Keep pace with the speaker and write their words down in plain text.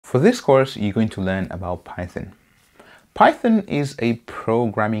For this course, you're going to learn about Python. Python is a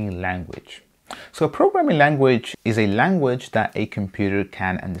programming language. So a programming language is a language that a computer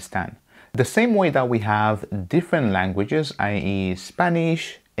can understand. The same way that we have different languages, i.e.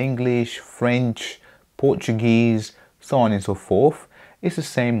 Spanish, English, French, Portuguese, so on and so forth, it's the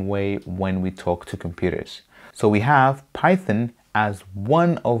same way when we talk to computers. So we have Python as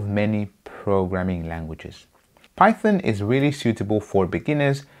one of many programming languages. Python is really suitable for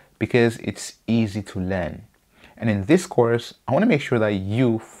beginners because it's easy to learn. And in this course, I want to make sure that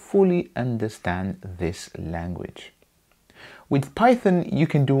you fully understand this language. With Python, you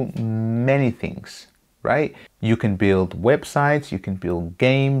can do many things, right? You can build websites, you can build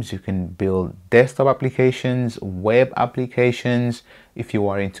games, you can build desktop applications, web applications. If you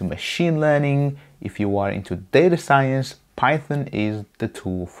are into machine learning, if you are into data science, Python is the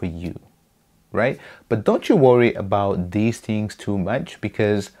tool for you, right? But don't you worry about these things too much,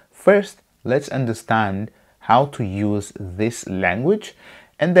 because first, let's understand how to use this language,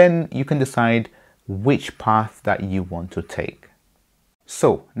 and then you can decide which path that you want to take.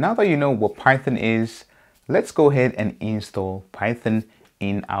 So now that you know what Python is, let's go ahead and install Python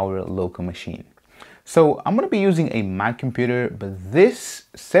in our local machine. So I'm going to be using a Mac computer, but this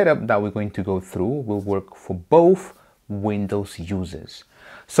setup that we're going to go through will work for both Windows users.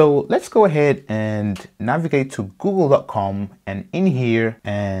 So let's go ahead and navigate to google.com and in here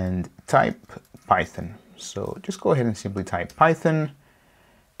and type Python. So just go ahead and simply type Python,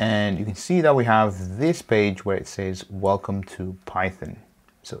 and you can see that we have this page where it says welcome to Python.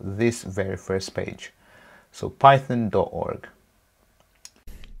 So this very first page. So python.org.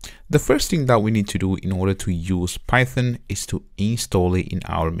 The first thing that we need to do in order to use Python is to install it in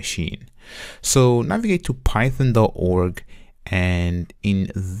our machine. So navigate to python.org, and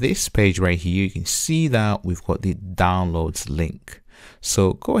in this page right here, you can see that we've got the downloads link.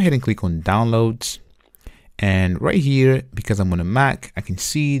 So go ahead and click on downloads. And right here, because I'm on a Mac, I can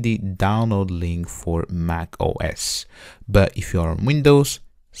see the download link for Mac OS. But if you're on Windows,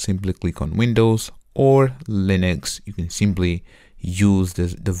 simply click on Windows, or Linux, you can simply use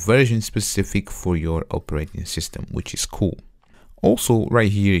the version specific for your operating system, which is cool. Also,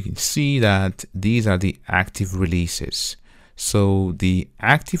 right here, you can see that these are the active releases. So the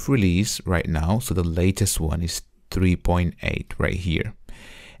active release right now, so the latest one is 3.8 right here.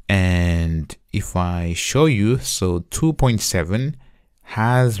 And if I show you, so 2.7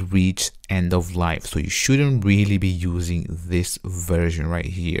 has reached end of life. So you shouldn't really be using this version right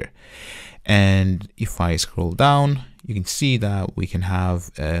here. And if I scroll down, you can see that we can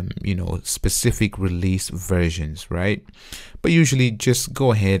have, specific release versions, right? But usually just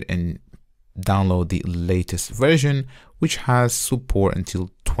go ahead and download the latest version, which has support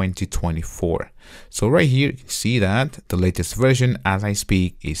until 2024. So right here, you can see that the latest version as I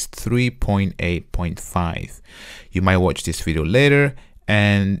speak is 3.8.5. You might watch this video later,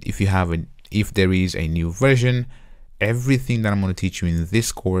 and if there is a new version, everything that I'm going to teach you in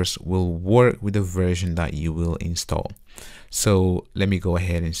this course will work with the version that you will install. So let me go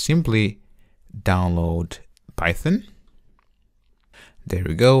ahead and simply download Python. There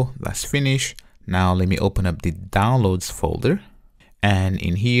we go, that's finished. Now let me open up the downloads folder, and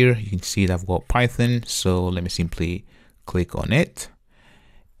in here you can see that I've got Python. So let me simply click on it,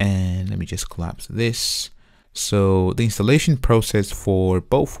 and let me just collapse this. So the installation process for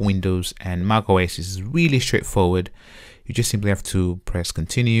both Windows and Mac OS is really straightforward. You just simply have to press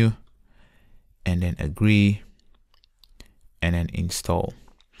continue and then agree and then install.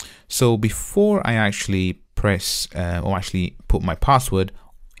 So before I actually press or actually put my password,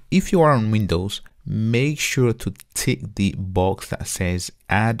 if you are on Windows, make sure to tick the box that says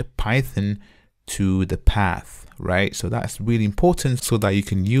add Python to the path, right? So that's really important so that you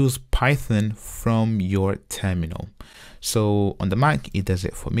can use Python from your terminal. So on the Mac, it does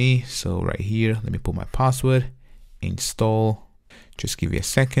it for me. So right here, let me put my password, install, just give you a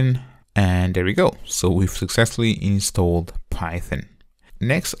second, and there we go. So we've successfully installed Python.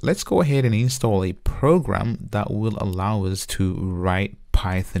 Next, let's go ahead and install a program that will allow us to write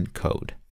Python code.